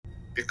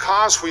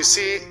Because we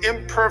see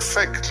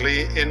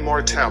imperfectly in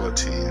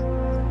mortality,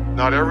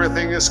 not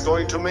everything is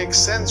going to make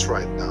sense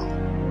right now.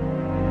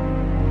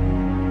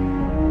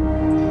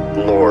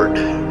 Lord,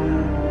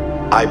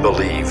 I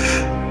believe.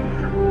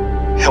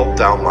 Help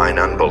thou mine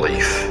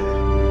unbelief.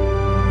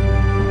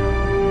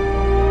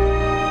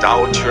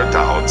 Doubt your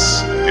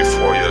doubts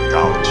before you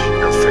doubt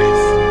your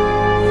faith.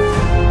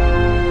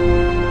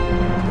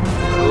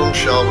 To whom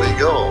shall we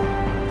go?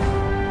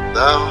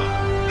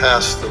 Thou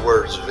hast the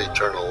words of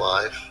eternal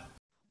life.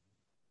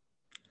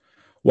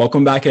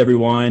 Welcome back,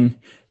 everyone.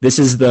 This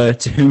is the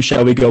To Whom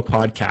Shall We Go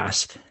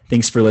podcast.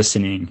 Thanks for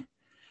listening.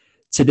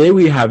 Today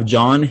we have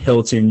John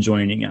Hilton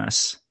joining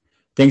us.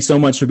 Thanks so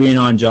much for being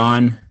on,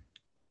 John.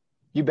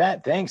 You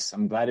bet. Thanks.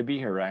 I'm glad to be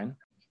here, Ryan.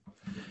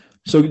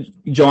 So,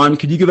 John,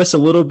 could you give us a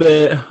little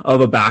bit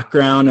of a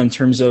background in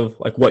terms of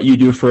like what you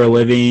do for a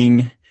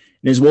living, and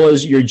as well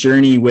as your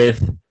journey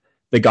with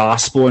the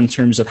gospel in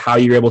terms of how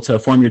you're able to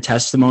form your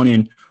testimony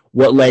and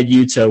what led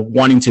you to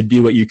wanting to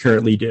do what you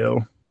currently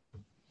do?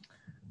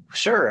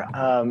 Sure.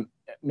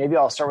 Maybe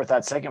I'll start with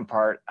that second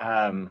part.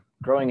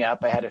 Growing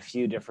up, I had a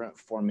few different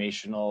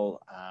formational,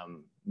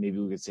 maybe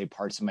we could say,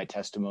 parts of my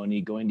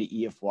testimony. Going to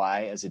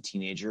EFY as a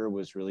teenager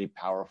was really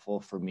powerful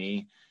for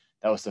me.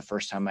 That was the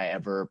first time I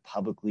ever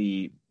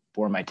publicly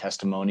bore my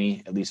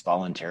testimony, at least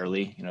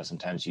voluntarily. You know,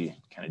 sometimes you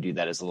kind of do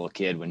that as a little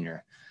kid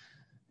when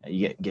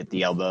you get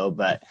the elbow.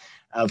 But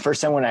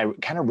first time when I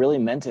kind of really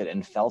meant it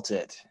and felt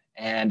it.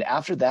 And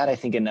after that, I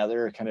think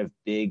another kind of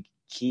big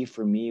key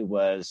for me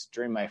was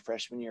during my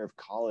freshman year of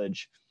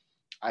college,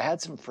 I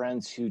had some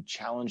friends who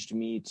challenged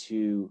me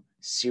to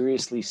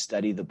seriously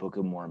study the Book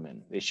of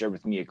Mormon. They shared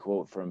with me a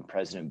quote from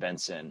President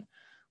Benson,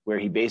 where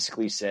he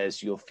basically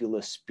says, you'll feel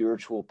a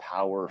spiritual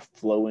power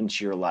flow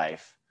into your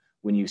life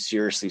when you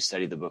seriously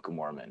study the Book of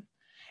Mormon.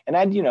 And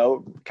I'd,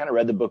 kind of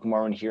read the Book of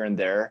Mormon here and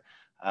there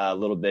a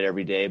little bit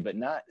every day, but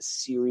not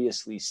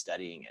seriously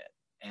studying it.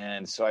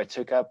 And so I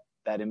took up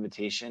that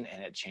invitation,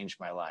 and it changed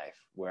my life,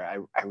 where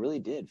I really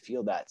did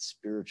feel that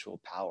spiritual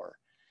power.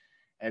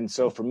 And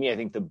so for me, I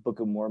think the Book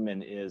of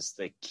Mormon is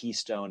the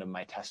keystone of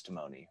my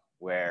testimony,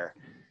 where,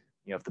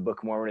 if the Book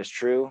of Mormon is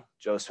true,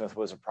 Joe Smith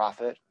was a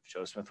prophet. If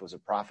Joe Smith was a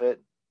prophet,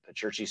 the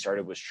church he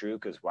started was true,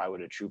 because why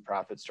would a true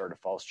prophet start a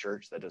false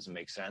church? That doesn't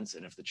make sense.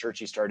 And if the church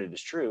he started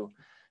is true,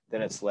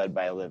 then it's led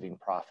by a living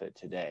prophet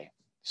today.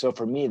 So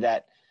for me,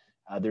 that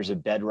there's a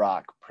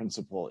bedrock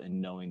principle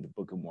in knowing the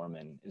Book of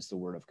Mormon is the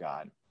Word of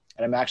God.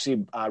 And I'm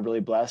actually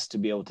really blessed to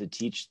be able to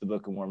teach the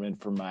Book of Mormon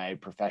for my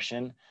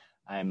profession.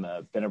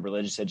 I've been a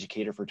religious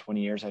educator for 20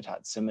 years. I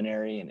taught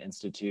seminary and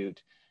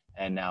institute,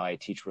 and now I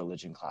teach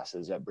religion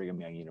classes at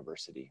Brigham Young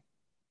University.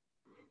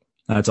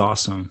 That's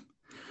awesome.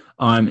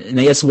 And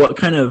I guess what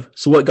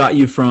got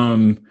you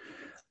from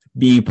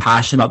being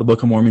passionate about the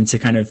Book of Mormon to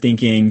kind of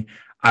thinking,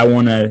 I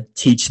want to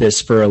teach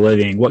this for a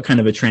living? What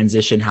kind of a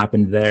transition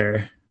happened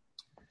there?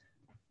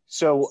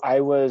 So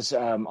I was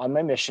on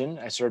my mission.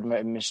 I started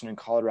my mission in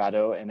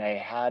Colorado, and I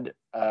had,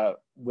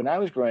 when I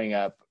was growing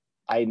up,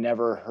 I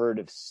never heard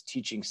of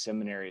teaching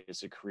seminary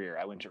as a career.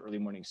 I went to early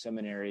morning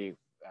seminary.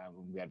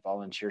 We had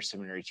volunteer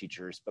seminary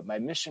teachers, but my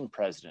mission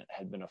president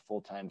had been a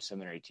full-time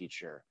seminary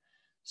teacher.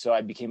 So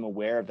I became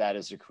aware of that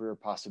as a career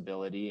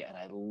possibility, and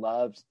I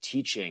loved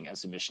teaching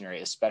as a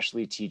missionary,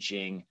 especially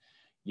teaching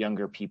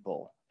younger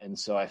people. And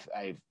so I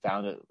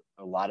found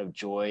a lot of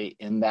joy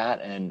in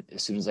that. And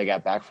as soon as I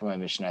got back from my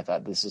mission, I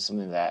thought, this is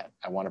something that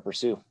I want to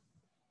pursue.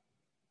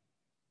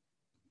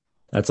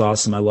 That's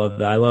awesome. I love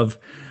that. I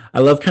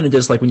love kind of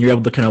just like when you're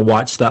able to kind of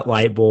watch that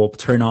light bulb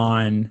turn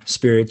on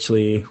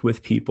spiritually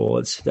with people.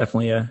 It's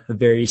definitely a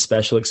very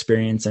special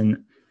experience,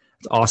 and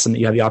it's awesome that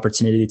you have the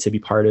opportunity to be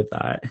part of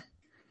that.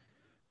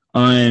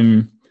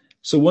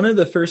 So one of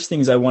the first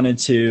things I wanted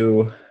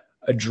to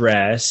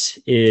address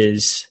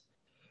is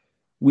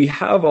we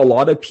have a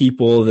lot of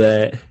people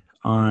that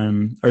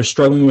are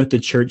struggling with the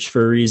church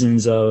for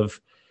reasons of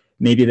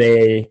maybe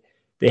they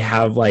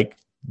have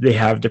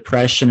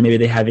depression, maybe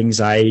they have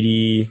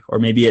anxiety, or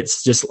maybe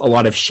it's just a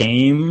lot of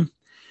shame.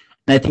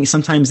 And I think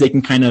sometimes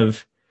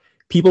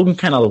people can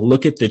kind of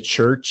look at the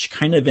church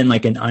kind of in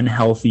like an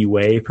unhealthy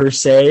way per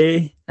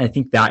se. I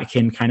think that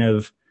can kind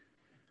of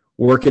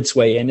work its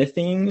way into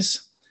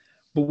things.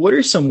 But what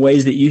are some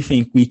ways that you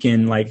think we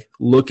can like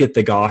look at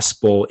the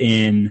gospel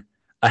in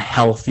a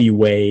healthy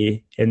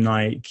way? And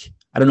like,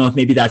 I don't know if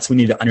maybe that's we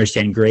need to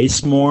understand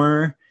grace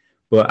more,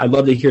 but I'd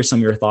love to hear some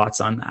of your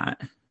thoughts on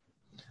that.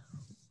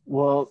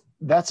 Well,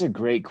 that's a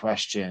great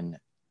question.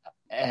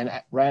 And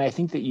Ryan, I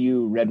think that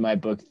you read my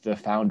book, The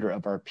Founder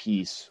of Our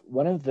Peace.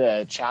 One of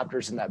the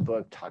chapters in that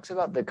book talks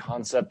about the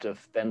concept of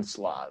fence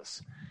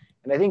laws.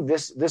 And I think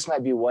this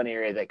might be one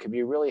area that could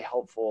be really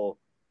helpful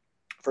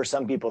for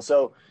some people.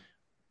 So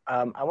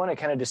I want to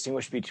kind of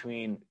distinguish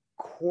between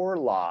core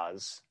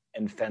laws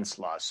and fence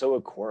laws. So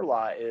a core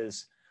law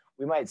is,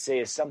 we might say,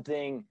 is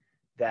something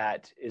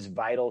that is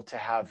vital to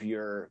have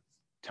your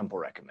temple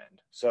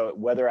recommend. So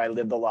whether I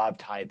live the law of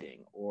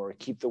tithing, or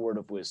keep the word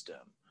of wisdom,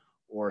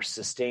 or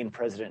sustain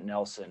President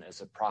Nelson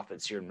as a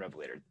prophet, seer, and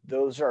revelator,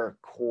 those are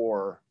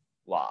core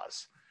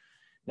laws.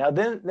 Now,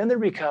 then there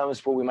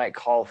becomes what we might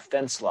call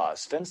fence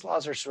laws. Fence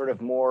laws are sort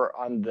of more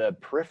on the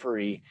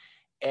periphery,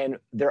 and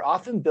they're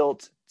often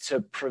built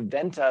to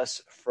prevent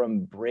us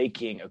from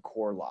breaking a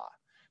core law.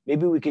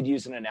 Maybe we could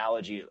use an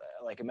analogy,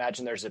 like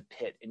imagine there's a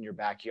pit in your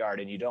backyard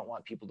and you don't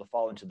want people to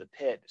fall into the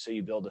pit, so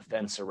you build a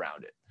fence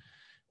around it.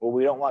 Well,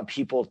 we don't want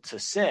people to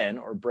sin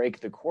or break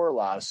the core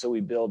laws, so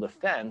we build a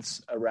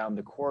fence around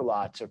the core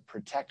law to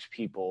protect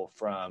people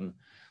from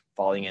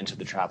falling into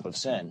the trap of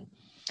sin.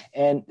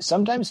 And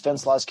sometimes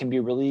fence laws can be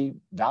really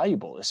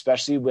valuable,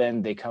 especially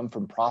when they come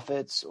from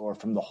prophets or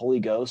from the Holy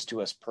Ghost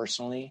to us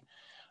personally.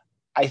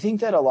 I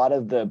think that a lot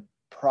of the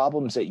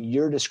problems that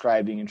you're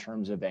describing in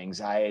terms of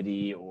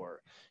anxiety or,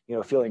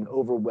 feeling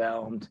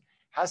overwhelmed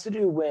has to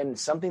do when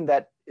something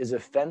that is a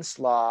fence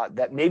law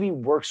that maybe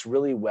works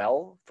really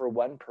well for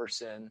one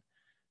person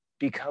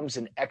becomes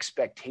an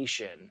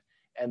expectation,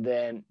 and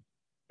then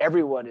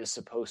everyone is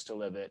supposed to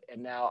live it.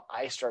 And now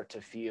I start to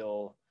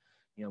feel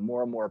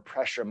more and more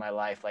pressure in my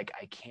life, like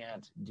I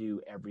can't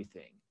do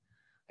everything.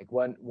 Like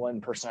one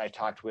person I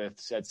talked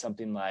with said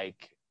something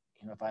like,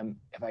 if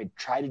I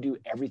try to do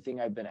everything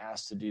I've been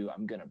asked to do,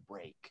 I'm going to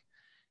break.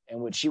 And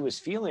what she was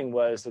feeling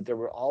was that there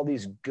were all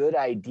these good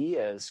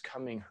ideas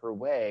coming her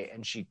way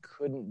and she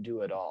couldn't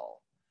do it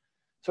all.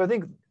 So I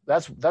think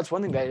that's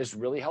one thing that is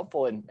really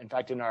helpful. And in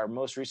fact, in our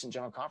most recent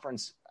general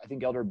conference, I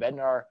think Elder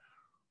Bednar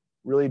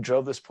really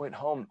drove this point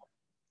home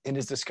in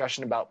his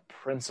discussion about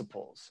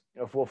principles.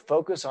 If we'll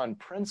focus on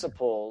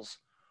principles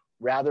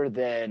rather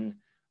than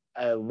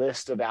a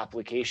list of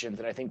applications,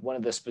 and I think one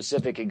of the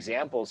specific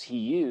examples he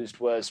used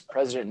was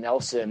President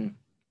Nelson,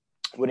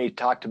 when he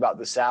talked about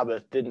the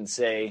Sabbath, didn't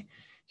say,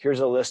 here's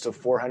a list of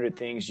 400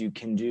 things you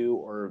can do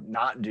or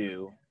not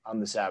do on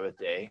the Sabbath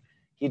day.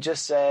 He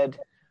just said,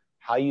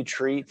 how you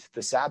treat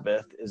the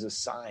Sabbath is a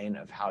sign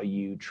of how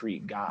you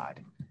treat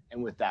God.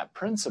 And with that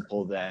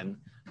principle, then,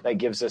 that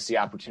gives us the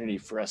opportunity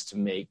for us to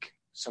make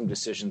some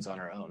decisions on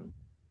our own.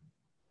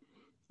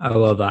 I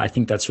love that. I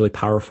think that's really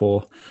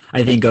powerful.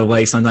 I think of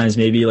like sometimes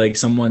maybe like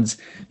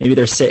maybe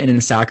they're sitting in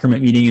a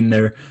sacrament meeting and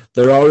they're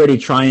already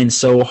trying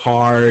so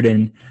hard,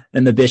 and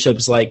then the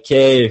bishop's like,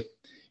 okay,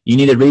 you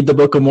need to read the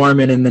Book of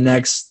Mormon in the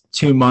next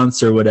 2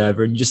 months or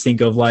whatever. And you just think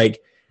of like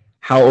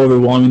how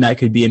overwhelming that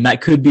could be. And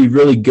that could be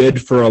really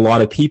good for a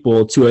lot of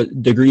people to a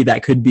degree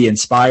that could be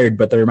inspired,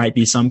 but there might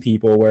be some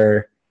people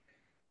where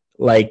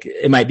like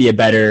it might be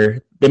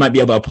they might be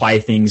able to apply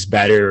things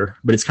better,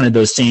 but it's kind of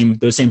those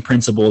same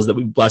principles that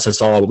we bless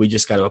us all, but we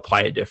just got to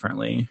apply it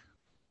differently.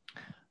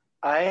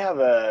 I have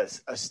a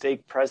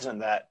stake president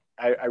that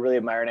I really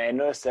admire, and I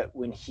noticed that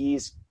when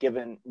he's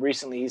given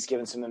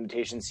some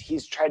invitations,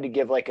 he's tried to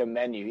give like a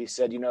menu. He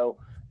said,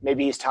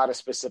 maybe he's taught a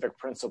specific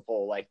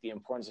principle, like the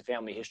importance of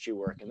family history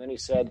work. And then he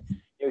said,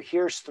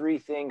 here's 3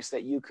 things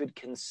that you could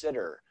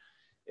consider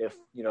if,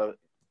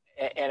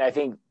 and I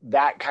think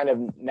that kind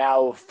of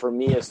now for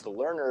me as the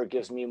learner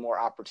gives me more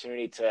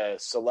opportunity to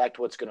select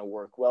what's going to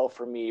work well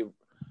for me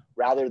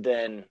rather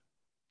than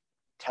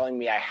telling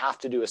me I have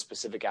to do a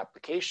specific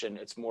application.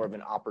 It's more of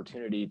an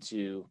opportunity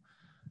to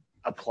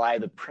apply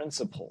the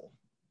principle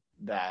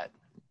that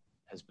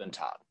has been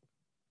taught.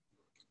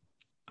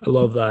 I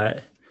love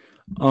that.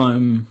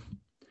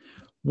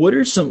 What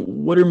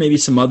are maybe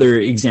some other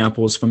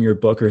examples from your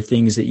book or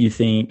things that you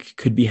think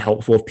could be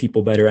helpful if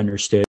people better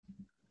understood?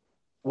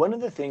 One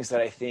of the things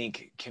that I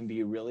think can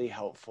be really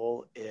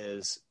helpful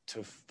is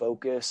to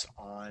focus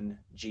on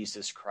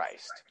Jesus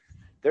Christ.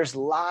 There's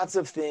lots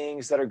of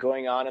things that are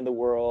going on in the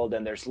world,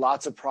 and there's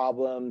lots of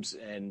problems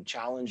and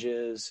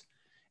challenges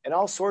and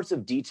all sorts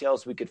of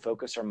details we could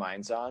focus our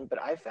minds on. But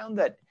I found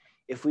that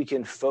if we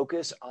can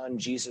focus on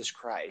Jesus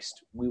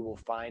Christ, we will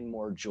find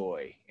more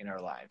joy in our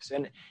lives.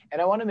 And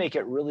I want to make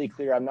it really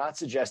clear, I'm not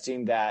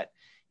suggesting that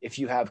if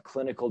you have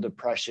clinical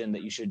depression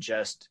that you should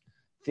just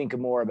think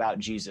more about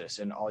Jesus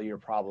and all your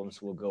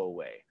problems will go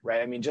away,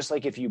 right? I mean, just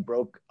like if you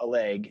broke a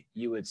leg,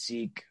 you would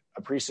seek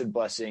a priesthood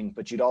blessing,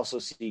 but you'd also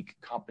seek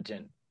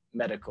competent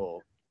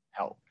medical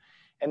help.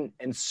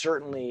 And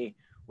certainly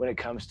when it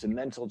comes to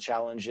mental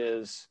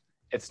challenges,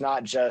 it's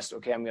not just,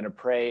 okay, I'm going to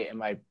pray and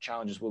my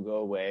challenges will go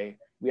away.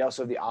 We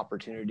also have the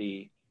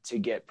opportunity to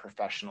get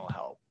professional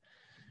help.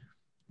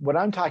 What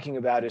I'm talking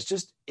about is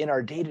just in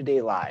our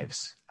day-to-day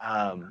lives.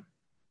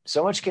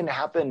 So much can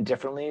happen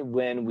differently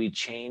when we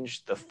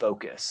change the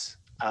focus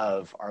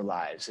of our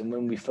lives. And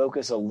when we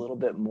focus a little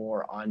bit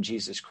more on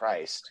Jesus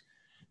Christ,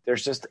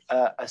 there's just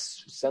a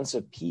sense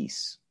of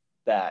peace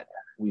that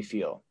we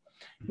feel.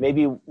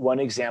 Maybe one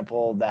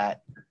example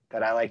that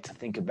I like to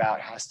think about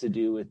has to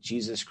do with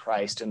Jesus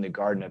Christ in the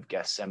Garden of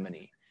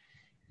Gethsemane.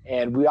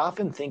 And we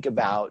often think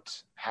about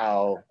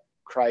how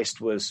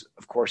Christ was,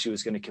 of course, he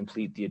was going to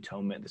complete the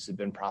atonement. This had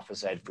been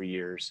prophesied for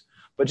years.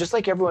 But just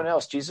like everyone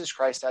else, Jesus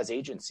Christ has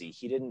agency.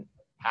 He didn't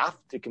have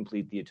to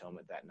complete the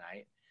atonement that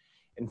night.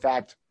 In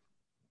fact,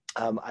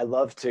 I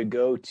love to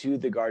go to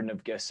the Garden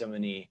of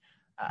Gethsemane.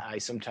 I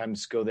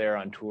sometimes go there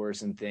on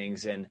tours and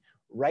things. And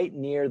right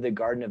near the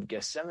Garden of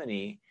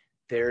Gethsemane,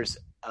 there's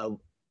an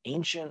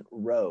ancient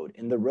road.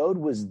 And the road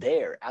was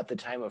there at the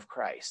time of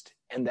Christ.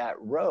 And that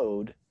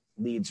road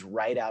leads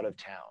right out of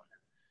town.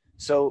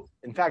 So,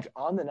 in fact,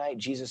 on the night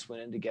Jesus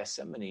went into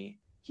Gethsemane,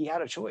 he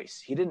had a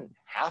choice. He didn't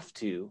have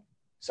to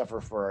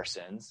suffer for our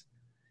sins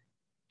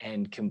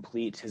and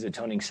complete his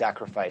atoning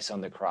sacrifice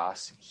on the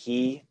cross.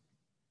 He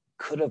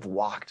could have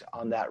walked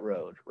on that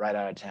road right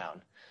out of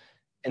town.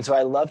 And so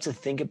I love to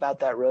think about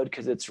that road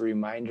because it's a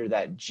reminder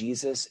that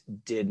Jesus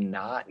did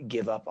not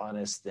give up on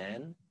us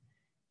then,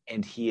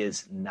 and he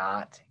is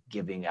not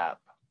giving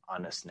up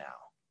on us now.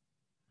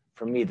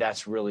 For me,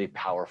 that's really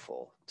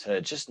powerful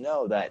to just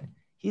know that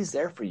he's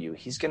there for you.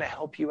 He's going to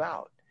help you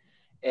out.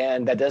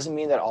 And that doesn't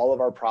mean that all of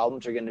our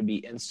problems are going to be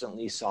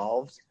instantly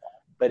solved,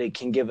 but it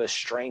can give us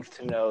strength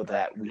to know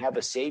that we have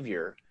a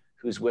Savior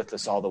who's with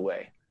us all the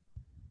way.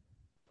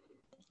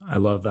 I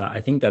love that.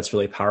 I think that's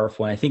really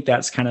powerful. And I think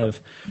that's kind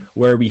of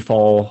where we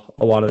fall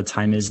a lot of the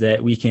time, is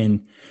that we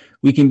can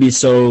be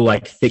so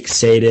like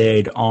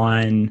fixated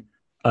on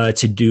a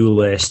to-do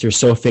list or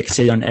so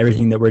fixated on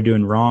everything that we're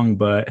doing wrong.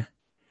 But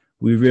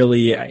we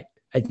really, I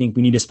think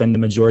we need to spend the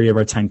majority of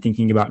our time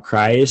thinking about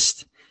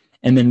Christ.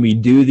 And then we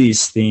do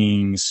these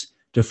things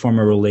to form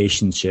a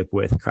relationship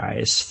with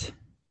Christ.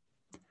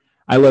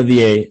 I love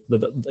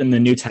in the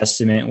New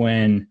Testament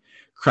when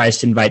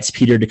Christ invites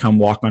Peter to come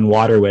walk on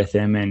water with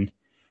him. And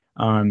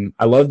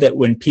I love that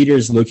when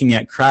Peter's looking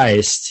at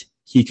Christ,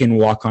 he can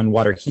walk on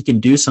water. He can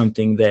do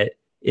something that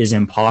is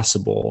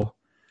impossible.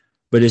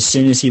 But as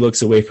soon as he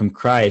looks away from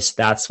Christ,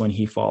 that's when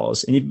he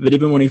falls. But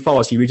even when he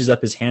falls, he reaches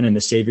up his hand and the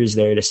Savior's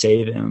there to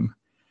save him.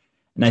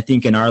 And I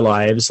think in our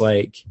lives,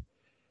 like,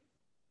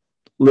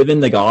 living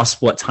the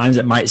gospel, at times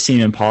it might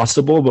seem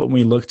impossible, but when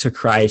we look to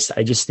Christ,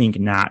 I just think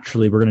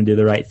naturally we're going to do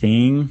the right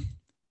thing.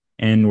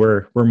 And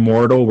we're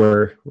mortal.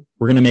 We're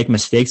going to make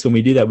mistakes. When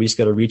we do that, we just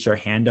got to reach our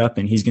hand up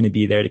and he's going to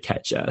be there to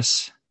catch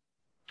us.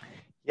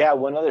 Yeah,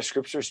 one other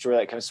scripture story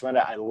that comes to mind,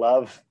 I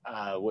love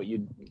what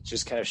you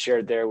just kind of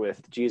shared there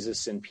with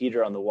Jesus and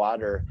Peter on the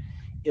water.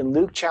 In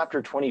Luke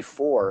chapter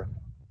 24,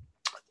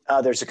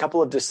 there's a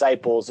couple of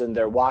disciples and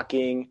they're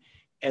walking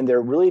and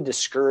they're really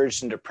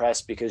discouraged and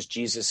depressed because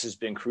Jesus has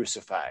been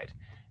crucified.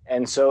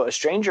 And so a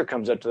stranger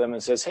comes up to them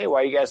and says, "Hey,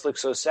 why you guys look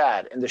so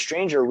sad?" And the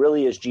stranger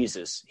really is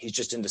Jesus. He's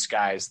just in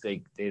disguise.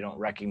 They don't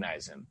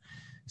recognize him.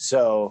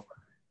 So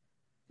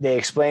they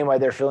explain why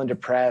they're feeling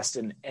depressed.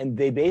 And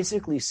they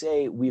basically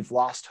say, "We've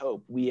lost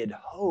hope. We had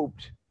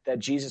hoped that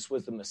Jesus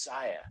was the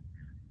Messiah,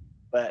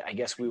 but I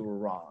guess we were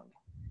wrong."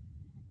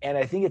 And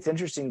I think it's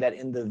interesting that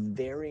in the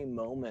very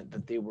moment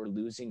that they were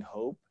losing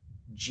hope,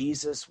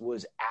 Jesus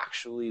was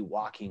actually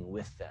walking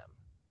with them.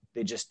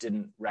 They just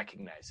didn't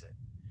recognize it.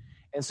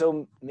 And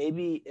so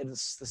maybe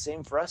it's the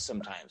same for us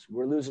sometimes.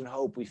 We're losing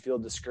hope. We feel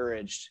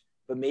discouraged.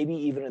 But maybe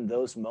even in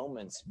those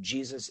moments,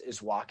 Jesus is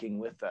walking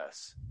with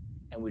us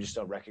and we just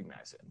don't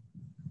recognize it.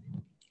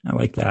 I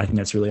like that. I think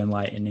that's really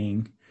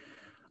enlightening.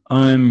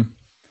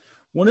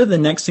 One of the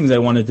next things I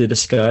wanted to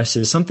discuss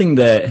is something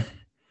that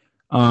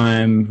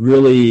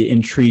really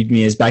intrigued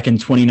me. Is back in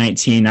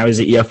 2019, I was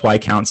an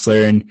EFY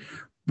counselor, and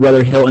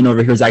Brother Hilton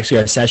over here was actually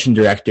our session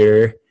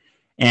director.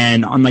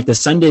 And on like the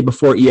Sunday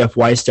before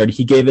EFY started,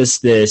 he gave us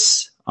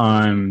this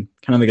kind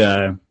of like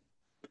a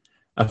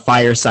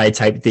fireside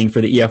type thing for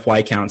the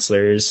EFY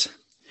counselors.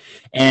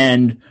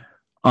 And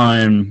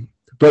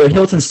Brother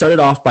Hilton started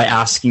off by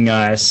asking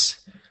us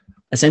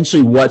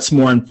essentially what's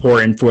more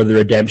important for the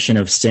redemption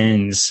of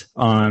sins,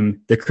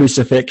 the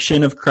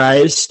crucifixion of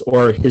Christ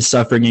or his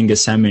suffering in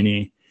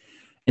Gethsemane.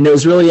 And it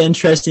was really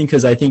interesting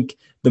because I think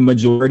the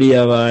majority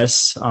of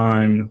us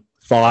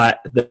thought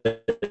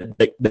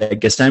that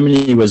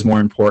Gethsemane was more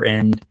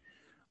important.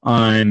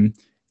 And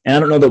I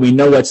don't know that we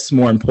know what's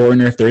more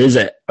important or if there is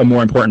a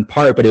more important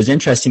part, but it was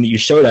interesting that you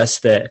showed us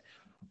that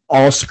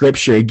all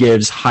scripture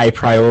gives high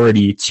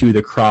priority to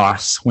the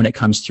cross when it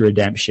comes to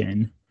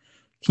redemption.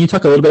 Can you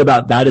talk a little bit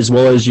about that as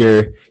well as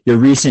your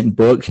recent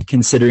book,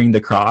 Considering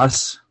the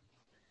Cross?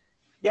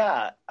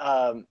 Yeah.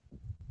 And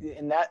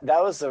that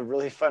was a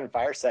really fun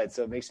fireside.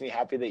 So it makes me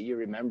happy that you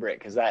remember it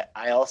because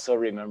I also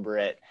remember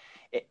it.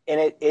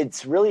 And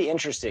it's really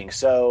interesting.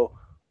 So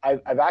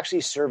I've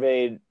actually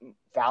surveyed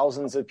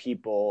thousands of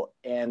people,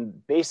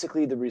 and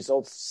basically the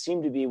results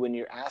seem to be when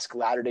you ask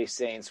Latter-day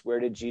Saints, where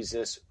did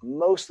Jesus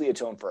mostly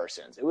atone for our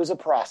sins? It was a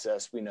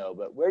process, we know,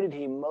 but where did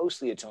he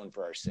mostly atone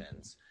for our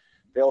sins?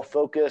 They'll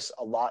focus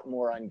a lot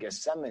more on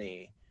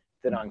Gethsemane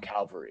than on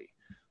Calvary.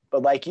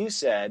 But like you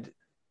said,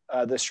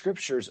 the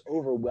scriptures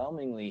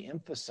overwhelmingly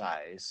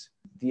emphasize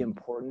the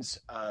importance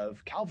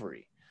of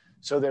Calvary.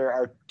 So there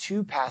are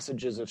two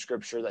passages of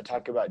scripture that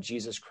talk about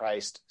Jesus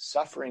Christ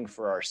suffering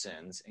for our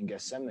sins in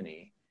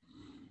Gethsemane.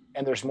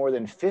 And there's more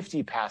than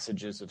 50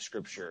 passages of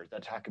scripture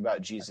that talk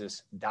about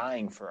Jesus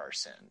dying for our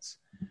sins.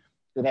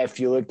 And if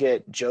you look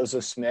at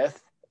Joseph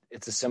Smith,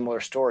 it's a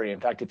similar story.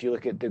 In fact, if you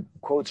look at the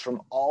quotes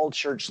from all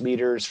church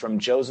leaders from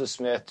Joseph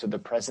Smith to the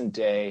present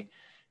day,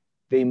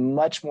 they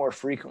much more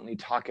frequently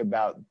talk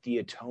about the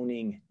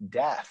atoning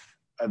death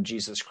of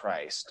Jesus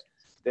Christ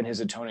than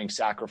his atoning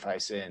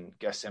sacrifice in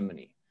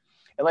Gethsemane.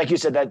 And like you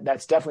said,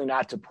 that's definitely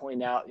not to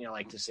point out,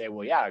 like to say,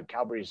 well, yeah,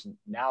 Calvary's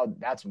now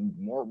that's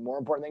more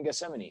important than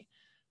Gethsemane.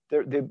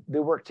 They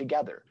work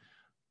together.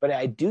 But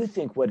I do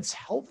think what's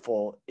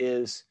helpful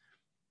is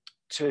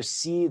to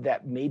see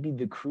that maybe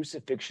the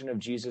crucifixion of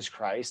Jesus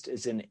Christ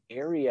is an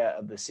area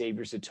of the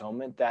Savior's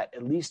atonement that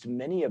at least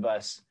many of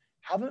us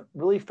haven't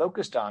really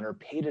focused on or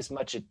paid as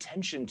much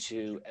attention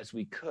to as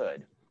we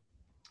could.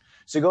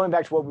 So going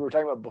back to what we were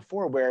talking about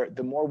before, where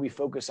the more we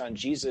focus on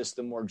Jesus,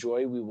 the more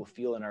joy we will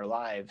feel in our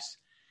lives.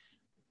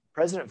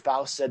 President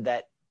Faust said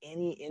that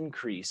any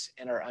increase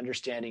in our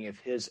understanding of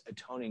his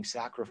atoning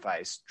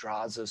sacrifice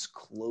draws us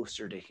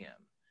closer to him.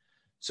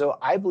 So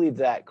I believe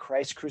that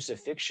Christ's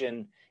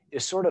crucifixion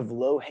is sort of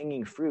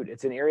low-hanging fruit.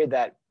 It's an area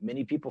that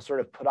many people sort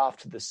of put off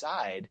to the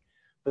side,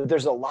 but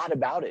there's a lot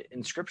about it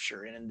in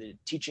Scripture and in the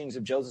teachings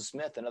of Joseph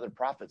Smith and other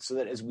prophets, so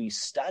that as we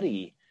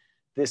study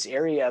this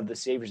area of the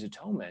Savior's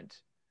atonement,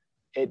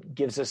 it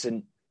gives us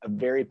a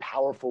very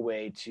powerful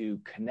way to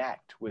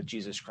connect with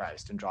Jesus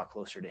Christ and draw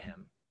closer to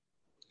him.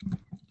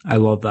 I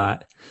love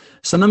that.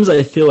 Sometimes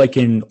I feel like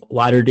in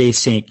Latter-day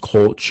Saint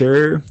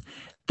culture,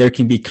 there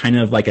can be kind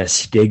of like a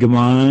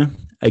stigma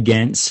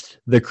against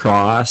the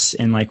cross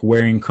and like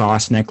wearing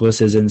cross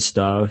necklaces and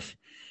stuff.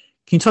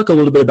 Can you talk a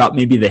little bit about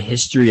maybe the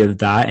history of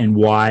that and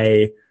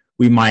why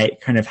we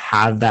might kind of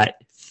have that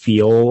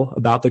feel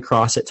about the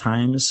cross at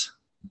times?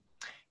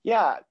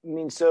 Yeah, I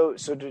mean, so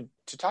to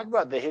talk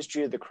about the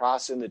history of the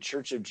cross in the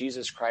Church of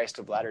Jesus Christ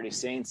of Latter-day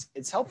Saints,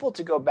 it's helpful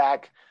to go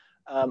back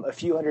a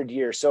few hundred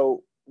years.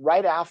 So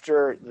right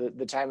after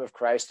the time of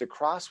Christ, the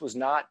cross was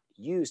not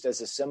used as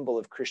a symbol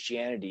of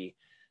Christianity.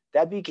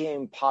 That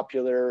became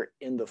popular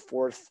in the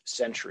 4th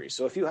century,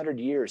 so a few hundred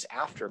years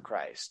after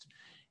Christ.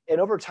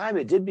 And over time,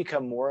 it did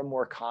become more and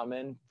more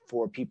common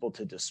for people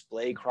to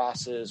display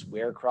crosses,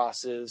 wear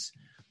crosses.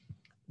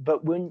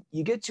 But when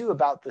you get to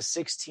about the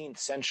 16th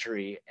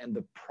century and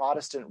the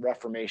Protestant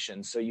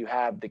Reformation, so you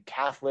have the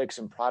Catholics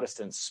and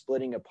Protestants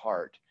splitting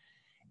apart,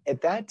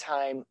 at that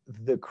time,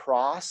 the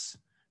cross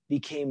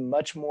became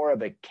much more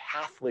of a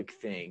Catholic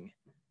thing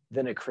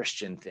than a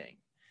Christian thing.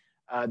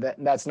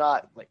 That's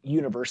not like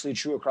universally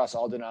true across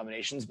all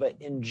denominations, but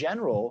in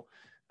general,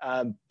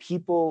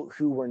 people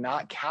who were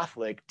not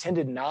Catholic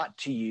tended not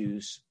to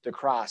use the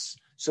cross.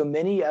 So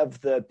many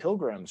of the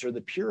pilgrims or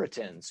the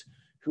Puritans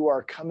who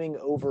are coming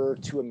over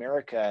to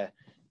America,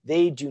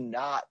 they do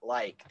not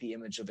like the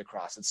image of the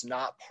cross. It's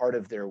not part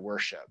of their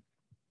worship.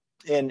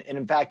 And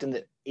in fact, in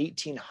the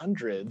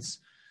 1800s,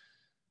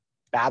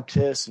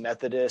 Baptists,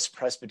 Methodists,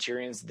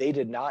 Presbyterians, they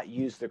did not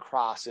use the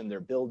cross in their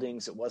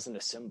buildings. It wasn't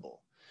a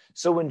symbol.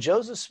 So when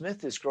Joseph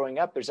Smith is growing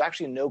up, there's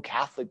actually no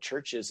Catholic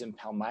churches in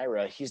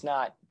Palmyra. He's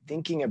not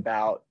thinking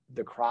about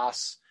the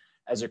cross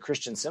as a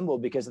Christian symbol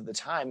because at the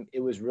time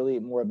it was really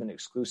more of an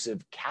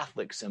exclusive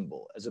Catholic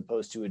symbol as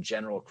opposed to a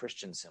general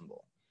Christian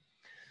symbol.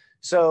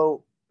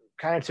 So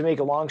kind of to make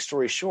a long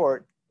story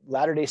short,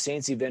 Latter-day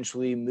Saints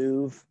eventually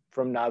move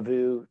from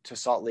Nauvoo to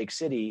Salt Lake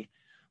City.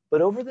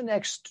 But over the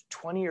next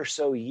 20 or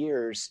so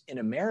years in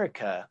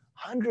America,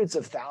 hundreds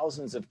of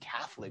thousands of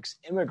Catholics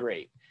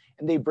immigrate,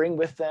 and they bring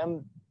with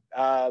them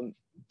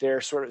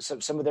their sort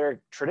of some of their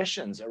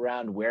traditions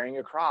around wearing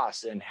a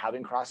cross and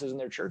having crosses in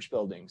their church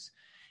buildings.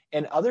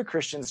 And other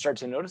Christians start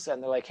to notice that,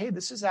 and they're like, hey,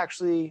 this is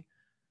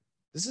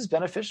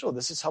beneficial.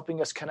 This is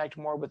helping us connect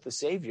more with the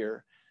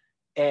Savior.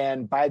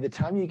 And by the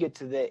time you get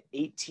to the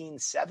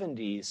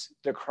 1870s,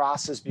 the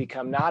cross has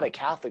become not a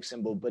Catholic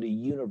symbol, but a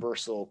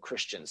universal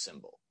Christian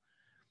symbol.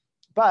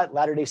 But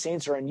Latter-day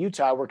Saints are in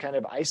Utah. We're kind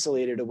of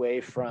isolated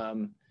away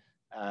from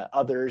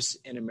others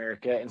in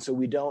America. And so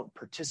we don't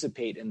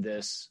participate in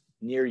this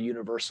near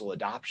universal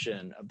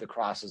adoption of the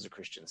cross as a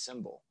Christian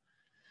symbol.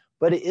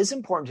 But it is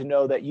important to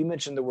know that you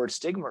mentioned the word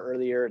stigma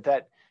earlier,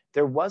 that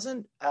there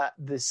wasn't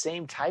the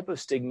same type of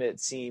stigma, it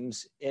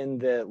seems, in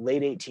the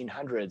late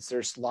 1800s.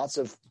 There's lots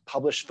of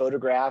published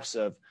photographs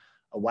of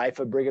a wife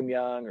of Brigham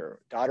Young or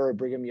daughter of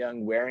Brigham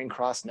Young wearing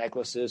cross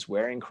necklaces,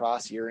 wearing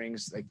cross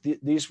earrings. Like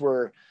these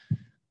were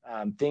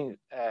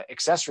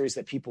accessories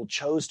that people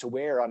chose to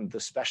wear on the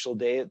special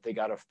day that they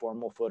got a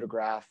formal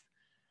photograph.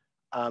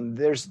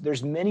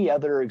 There's many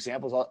other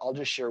examples. I'll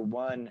just share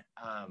one.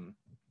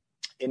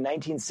 In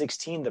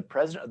 1916, the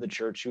president of the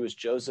church, who was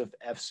Joseph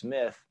F.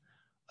 Smith,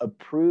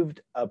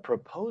 approved a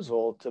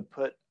proposal to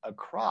put a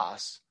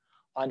cross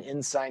on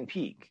Ensign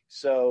Peak.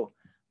 So,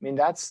 I mean,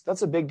 that's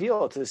a big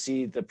deal to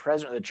see the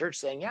president of the church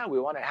saying, yeah, we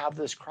want to have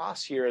this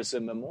cross here as a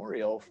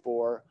memorial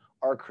for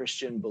our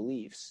Christian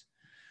beliefs.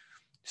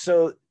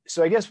 So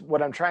I guess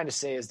what I'm trying to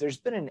say is there's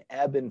been an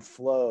ebb and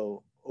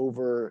flow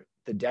over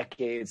the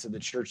decades of the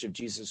Church of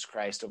Jesus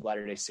Christ of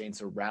Latter-day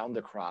Saints around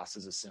the cross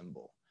as a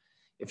symbol.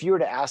 If you were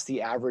to ask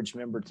the average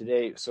member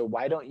today, so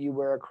why don't you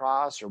wear a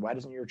cross or why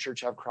doesn't your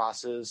church have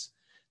crosses?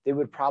 They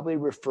would probably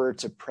refer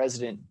to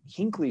President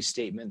Hinckley's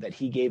statement that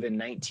he gave in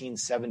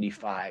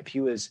 1975. He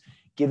was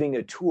giving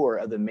a tour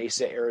of the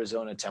Mesa,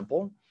 Arizona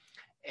temple,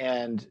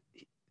 and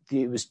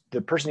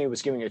the person he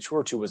was giving a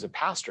tour to was a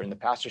pastor, and the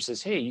pastor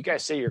says, hey, you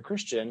guys say you're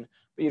Christian,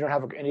 but you don't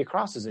have any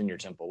crosses in your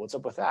temple. What's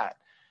up with that?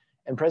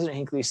 And President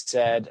Hinckley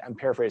said, I'm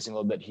paraphrasing a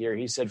little bit here,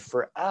 he said,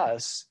 for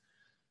us,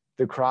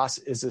 the cross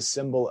is a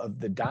symbol of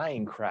the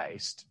dying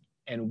Christ,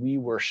 and we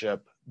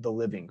worship the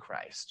living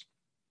Christ.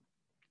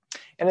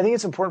 And I think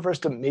it's important for us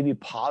to maybe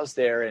pause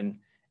there and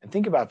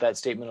think about that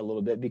statement a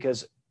little bit,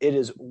 because it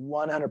is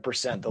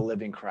 100% the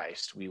living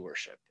Christ we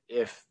worship.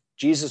 If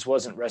Jesus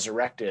wasn't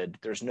resurrected,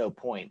 there's no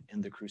point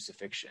in the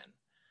crucifixion.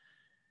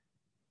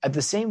 At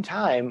the same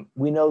time,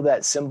 we know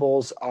that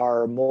symbols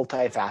are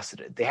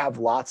multifaceted. They have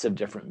lots of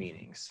different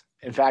meanings.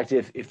 In fact,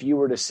 if you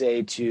were to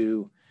say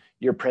to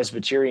your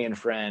Presbyterian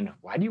friend,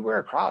 why do you wear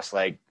a cross?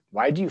 Like,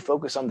 why do you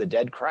focus on the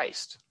dead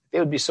Christ? They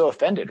would be so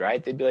offended,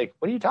 right? They'd be like,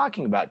 what are you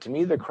talking about? To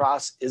me, the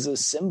cross is a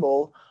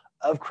symbol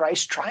of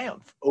Christ's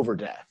triumph over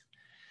death.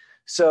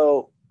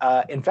 So,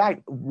 in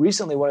fact,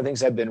 recently, one of the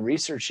things I've been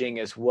researching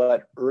is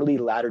what early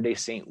Latter-day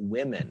Saint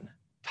women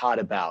taught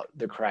about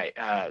the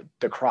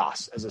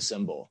cross as a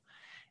symbol.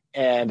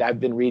 And I've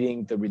been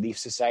reading the Relief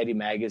Society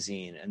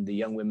magazine and the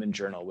Young Women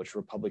Journal, which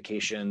were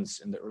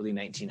publications in the early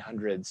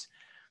 1900s.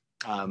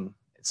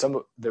 Some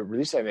of the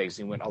Relief Society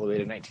magazine went all the way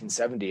to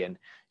 1970, and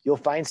you'll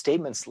find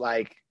statements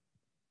like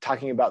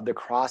talking about the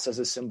cross as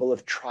a symbol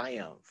of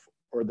triumph,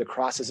 or the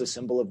cross as a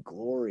symbol of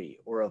glory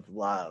or of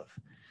love.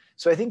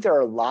 So I think there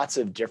are lots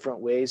of different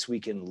ways we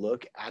can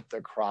look at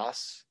the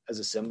cross as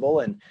a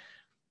symbol. And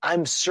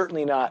I'm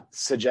certainly not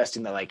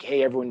suggesting that, like,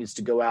 hey, everyone needs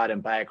to go out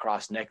and buy a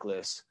cross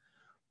necklace,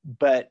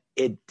 but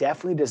it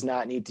definitely does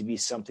not need to be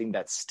something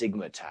that's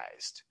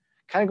stigmatized.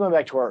 Kind of going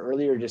back to our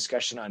earlier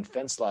discussion on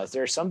fence laws,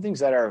 there are some things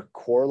that are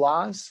core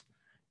laws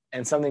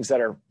and some things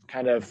that are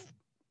kind of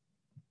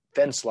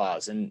fence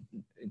laws, and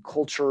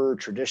culture,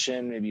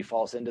 tradition maybe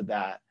falls into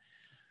that.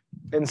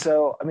 And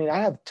so, I mean, I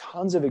have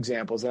tons of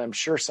examples, and I'm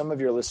sure some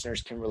of your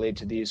listeners can relate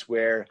to these,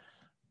 where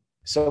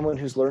someone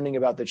who's learning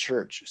about the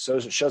church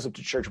shows up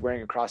to church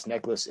wearing a cross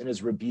necklace and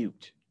is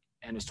rebuked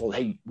and is told,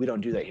 hey, we don't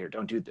do that here.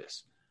 Don't do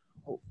this.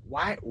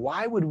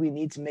 Why would we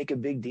need to make a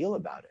big deal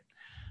about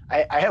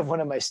it? I have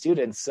one of my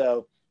students.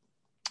 So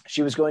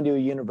she was going to a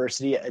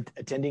university,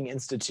 attending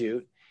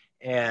Institute.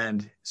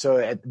 And so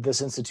at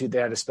this Institute, they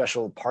had a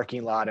special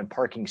parking lot and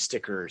parking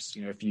stickers,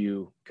 if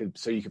you could,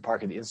 so you could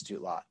park at the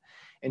Institute lot.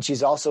 And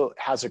she's also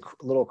has a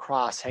little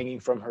cross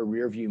hanging from her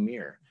rear view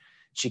mirror.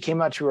 She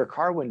came out to her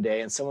car one day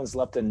and someone's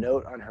left a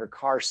note on her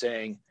car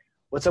saying,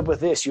 what's up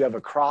with this? You have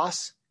a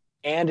cross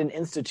and an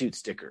Institute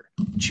sticker.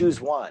 Choose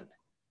one.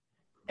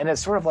 And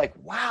it's sort of like,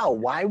 wow,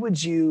 why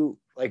would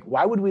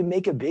we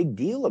make a big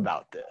deal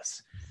about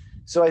this?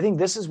 So I think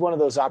this is one of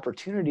those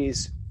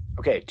opportunities.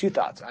 Okay, two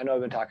thoughts. I know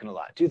I've been talking a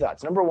lot. Two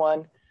thoughts. Number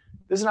one,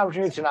 this is an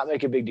opportunity to not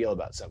make a big deal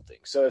about something.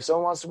 So if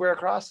someone wants to wear a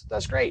cross,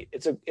 that's great.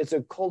 It's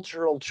a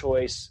cultural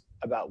choice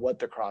about what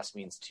the cross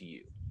means to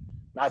you.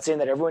 Not saying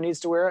that everyone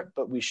needs to wear it,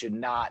 but we should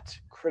not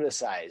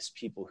criticize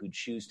people who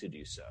choose to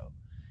do so,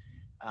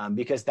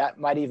 because that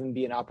might even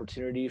be an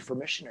opportunity for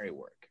missionary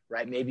work,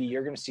 right? Maybe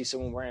you're going to see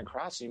someone wearing a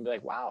cross and you'll be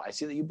like, wow, I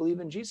see that you believe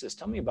in Jesus.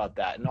 Tell me about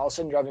that. And all of a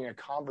sudden you're having a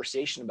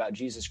conversation about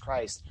Jesus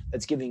Christ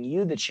that's giving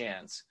you the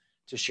chance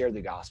to share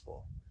the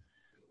gospel.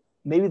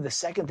 Maybe the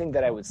second thing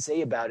that I would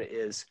say about it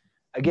is,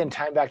 again,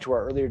 tying back to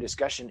our earlier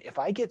discussion, if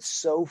I get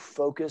so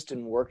focused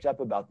and worked up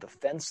about the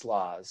fence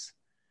laws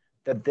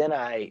that then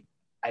I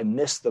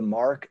miss the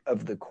mark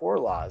of the core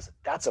laws,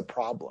 that's a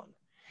problem.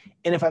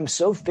 And if I'm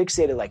so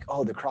fixated, like,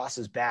 oh, the cross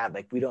is bad,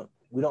 like we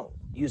don't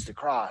use the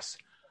cross,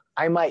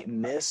 I might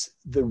miss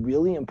the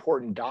really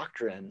important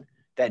doctrine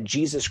that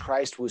Jesus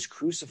Christ was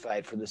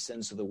crucified for the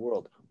sins of the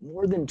world.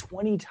 More than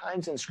 20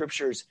 times in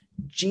scriptures,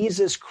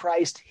 Jesus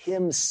Christ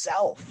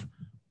himself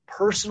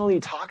personally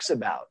talks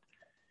about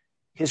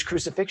his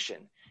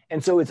crucifixion.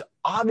 And so it's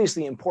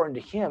obviously important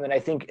to him. And I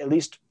think, at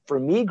least for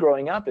me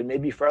growing up, and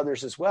maybe for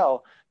others as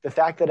well, the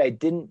fact that I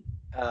didn't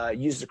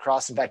use the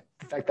cross, in fact,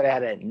 the fact that I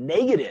had a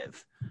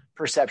negative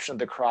perception of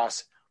the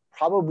cross,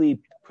 probably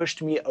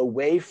pushed me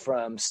away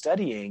from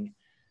studying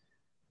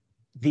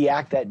the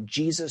act that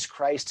Jesus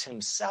Christ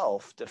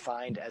himself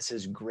defined as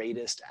his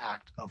greatest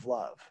act of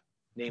love,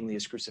 namely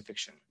his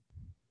crucifixion.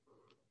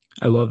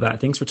 I love that.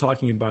 Thanks for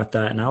talking about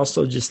that. And I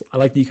also I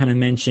like that you kind of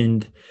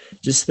mentioned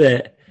just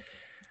that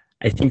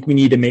I think we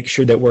need to make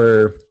sure that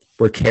we're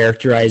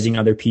characterizing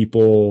other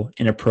people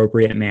in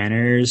appropriate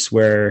manners,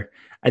 where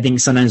I think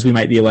sometimes we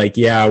might be like,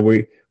 yeah,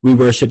 we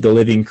worship the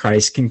living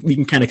Christ. We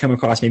can kind of come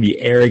across maybe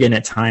arrogant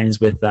at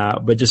times with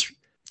that, but just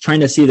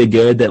trying to see the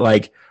good that,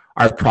 like,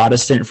 our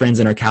Protestant friends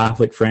and our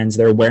Catholic friends,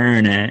 they're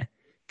wearing it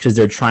because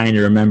they're trying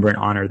to remember and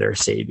honor their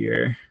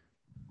Savior.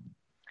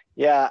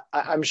 Yeah,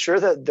 I'm sure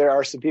that there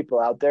are some people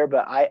out there,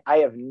 but I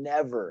have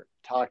never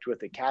talked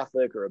with a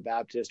Catholic or a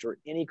Baptist or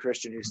any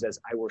Christian who says,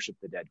 I worship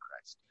the dead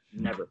Christ.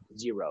 Never.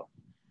 Zero.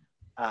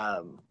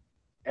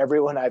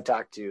 Everyone I've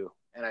talked to,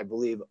 and I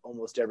believe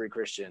almost every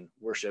Christian,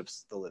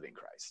 worships the living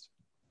Christ.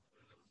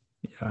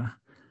 Yeah,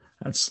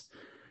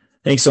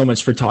 thanks so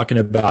much for talking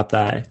about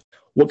that.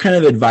 What kind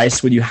of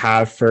advice would you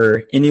have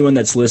for anyone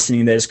that's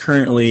listening that is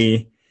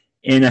currently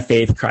in a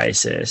faith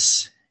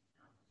crisis?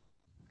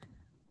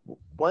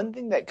 One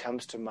thing that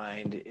comes to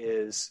mind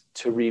is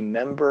to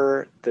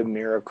remember the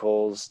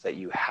miracles that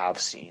you have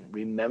seen.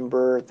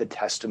 Remember the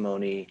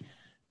testimony,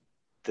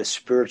 the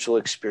spiritual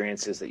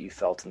experiences that you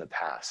felt in the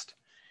past.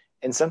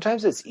 And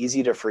sometimes it's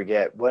easy to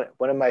forget. One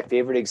of my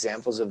favorite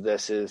examples of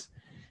this is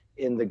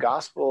in the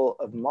Gospel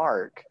of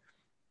Mark,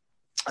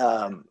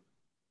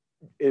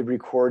 it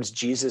records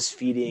Jesus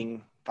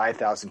feeding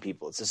 5,000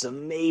 people. It's this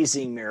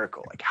amazing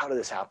miracle. Like, how did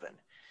this happen?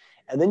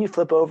 And then you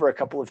flip over a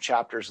couple of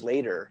chapters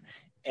later,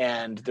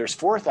 and there's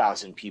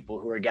 4,000 people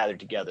who are gathered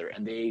together,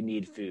 and they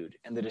need food.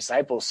 And the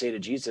disciples say to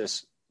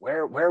Jesus,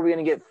 where are we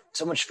going to get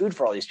so much food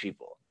for all these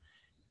people?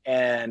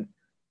 And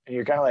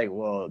you're kind of like,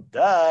 well,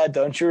 duh,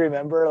 don't you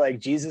remember? Like,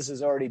 Jesus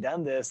has already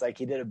done this. Like,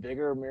 he did a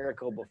bigger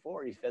miracle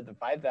before. He fed the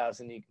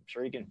 5,000. I'm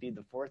sure he can feed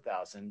the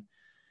 4,000.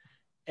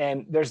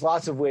 And there's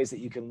lots of ways that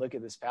you can look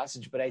at this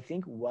passage. But I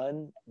think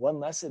one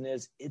lesson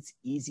is it's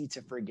easy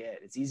to forget.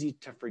 It's easy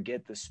to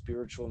forget the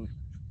spiritual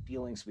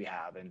feelings we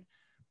have. And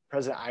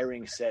President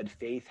Eyring said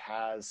faith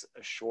has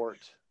a short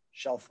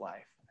shelf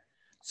life.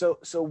 So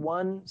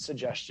one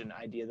suggestion,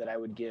 idea that I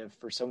would give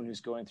for someone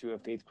who's going through a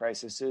faith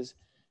crisis is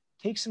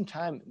take some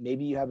time.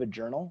 Maybe you have a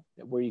journal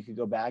where you could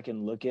go back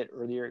and look at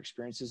earlier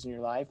experiences in your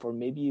life, or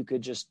maybe you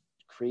could just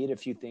create a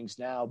few things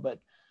now. But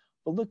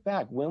look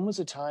back. When was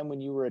a time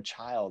when you were a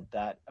child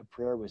that a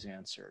prayer was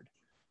answered?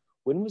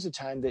 When was a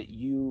time that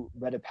you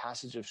read a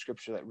passage of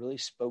scripture that really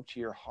spoke to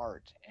your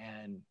heart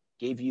and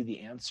gave you the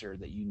answer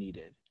that you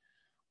needed?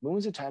 When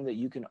was a time that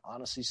you can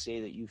honestly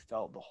say that you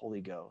felt the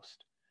Holy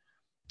Ghost?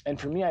 And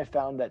for me, I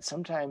found that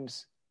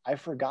sometimes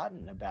I've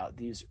forgotten about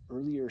these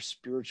earlier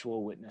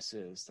spiritual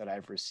witnesses that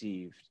I've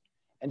received.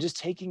 And just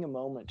taking a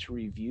moment to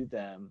review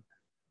them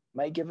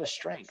might give us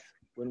strength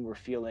when we're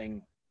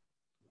feeling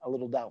a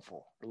little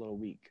doubtful, or a little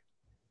weak.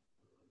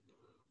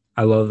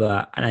 I love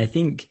that. And I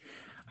think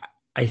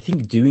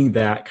doing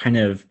that kind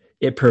of,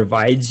 it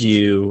provides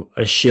you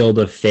a shield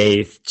of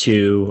faith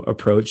to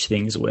approach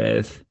things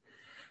with.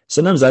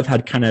 Sometimes I've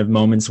had kind of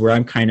moments where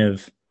I'm kind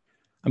of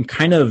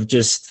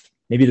just,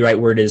 maybe the right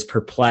word is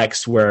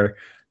perplexed, where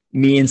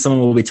me and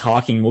someone will be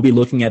talking, we'll be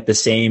looking at the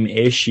same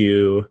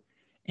issue,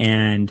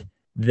 and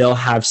they'll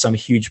have some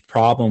huge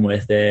problem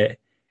with it,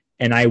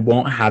 and I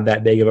won't have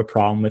that big of a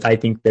problem with. I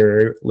think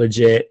they're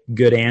legit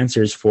good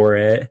answers for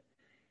it.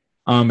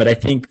 But I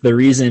think the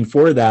reason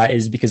for that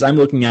is because I'm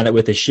looking at it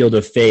with a shield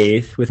of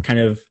faith, with kind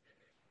of,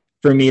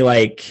 for me,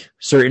 like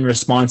certain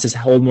responses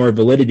hold more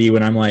validity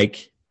when I'm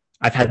like,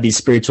 I've had these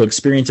spiritual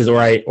experiences, or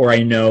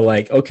I know,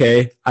 like,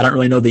 okay, I don't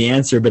really know the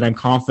answer, but I'm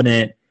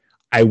confident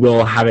I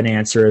will have an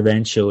answer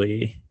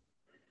eventually.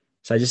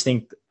 So I just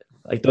think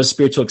like those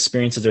spiritual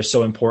experiences are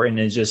so important,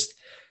 and just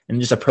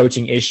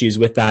approaching issues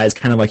with that is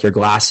kind of like your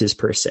glasses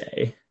per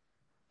se.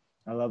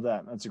 I love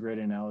that. That's a great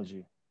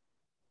analogy.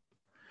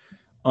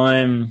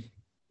 Okay,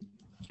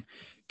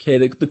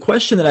 the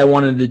question that I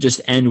wanted to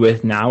just end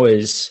with now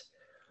is,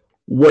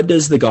 what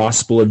does the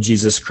gospel of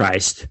Jesus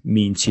Christ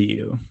mean to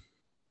you?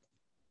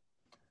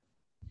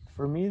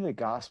 For me, the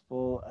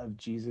gospel of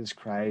Jesus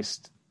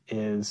Christ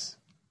is,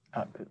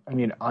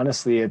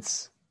 honestly,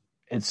 it's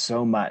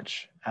so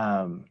much.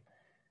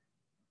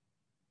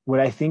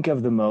 What I think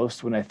of the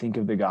most when I think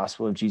of the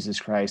gospel of Jesus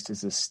Christ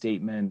is a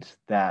statement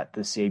that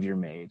the Savior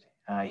made.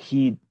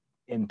 He,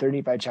 in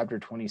 35 chapter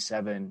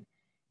 27,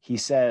 he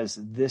says,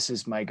 "This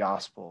is my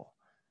gospel."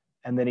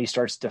 And then he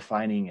starts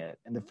defining it.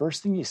 And the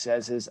first thing he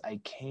says is, "I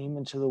came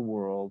into the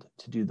world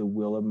to do the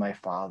will of my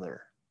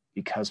Father,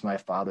 because my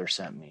Father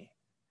sent me."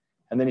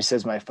 And then he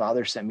says, "My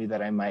Father sent me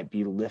that I might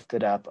be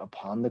lifted up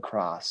upon the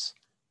cross,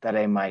 that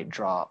I might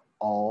draw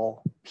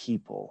all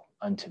people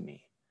unto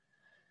me."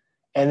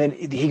 And then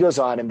he goes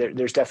on, and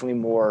there's definitely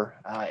more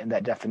in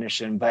that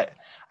definition. But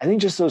I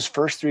think just those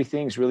first three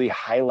things really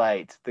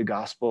highlight the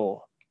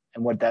gospel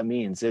and what that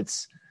means.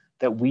 It's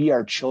that we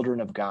are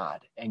children of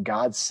God, and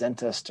God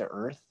sent us to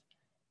earth,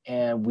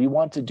 and we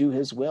want to do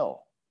his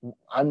will.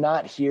 I'm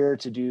not here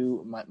to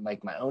do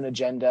my own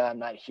agenda. I'm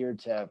not here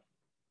to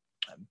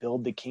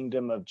build the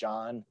kingdom of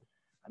John.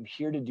 I'm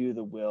here to do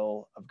the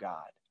will of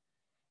God.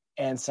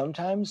 And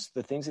sometimes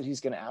the things that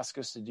he's going to ask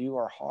us to do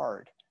are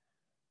hard.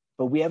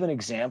 But we have an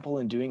example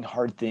in doing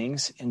hard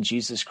things in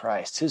Jesus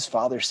Christ. His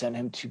Father sent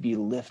him to be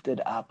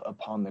lifted up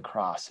upon the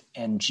cross,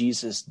 and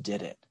Jesus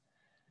did it.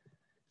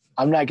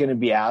 I'm not going to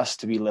be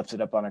asked to be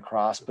lifted up on a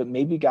cross, but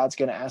maybe God's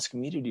going to ask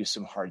me to do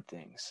some hard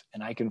things,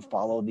 and I can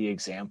follow the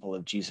example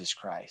of Jesus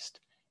Christ,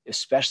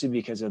 especially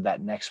because of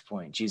that next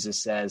point.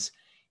 Jesus says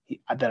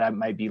that I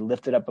might be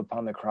lifted up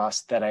upon the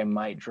cross, that I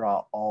might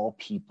draw all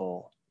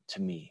people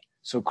to me.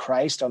 So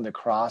Christ on the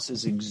cross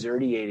is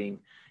exerting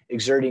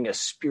a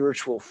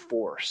spiritual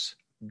force,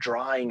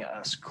 drawing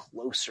us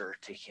closer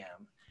to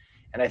him.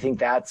 And I think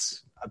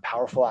that's a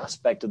powerful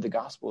aspect of the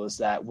gospel, is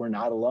that we're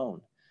not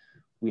alone.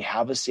 We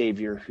have a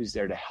Savior who's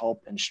there to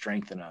help and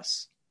strengthen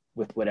us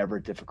with whatever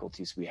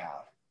difficulties we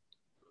have.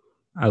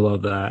 I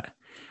love that.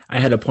 I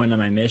had a point on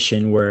my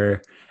mission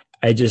where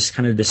I just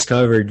kind of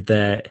discovered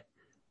that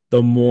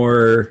the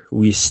more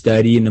we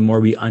study and the more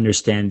we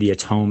understand the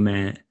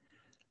atonement,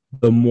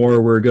 the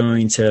more we're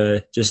going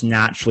to just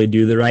naturally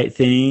do the right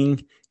thing.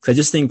 Because I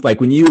just think,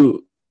 like, when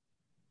you,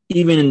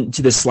 even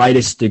to the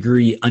slightest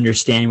degree,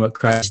 understand what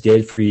Christ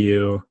did for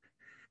you,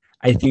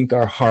 I think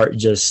our heart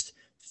just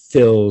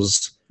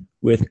fills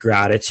with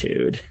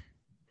gratitude.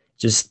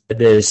 Just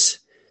this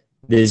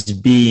this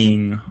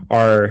being,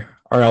 our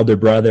elder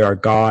brother, our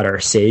God, our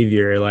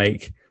Savior,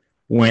 like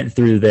went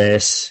through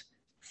this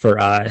for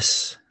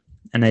us.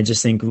 And I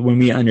just think when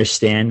we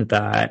understand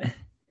that,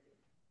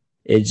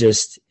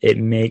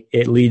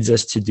 it leads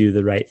us to do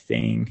the right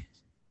thing.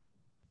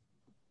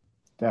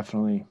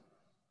 Definitely.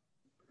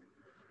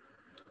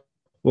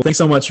 Well, thanks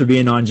so much for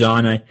being on,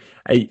 John.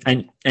 I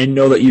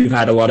know that you've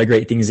had a lot of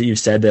great things that you've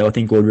said that I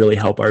think will really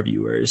help our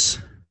viewers.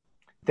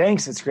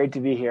 Thanks. It's great to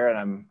be here, and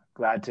I'm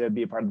glad to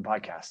be a part of the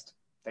podcast.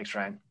 Thanks,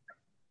 Ryan.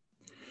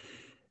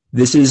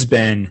 This has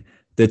been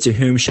the To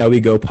Whom Shall We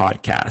Go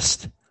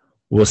podcast.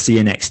 We'll see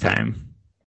you next time.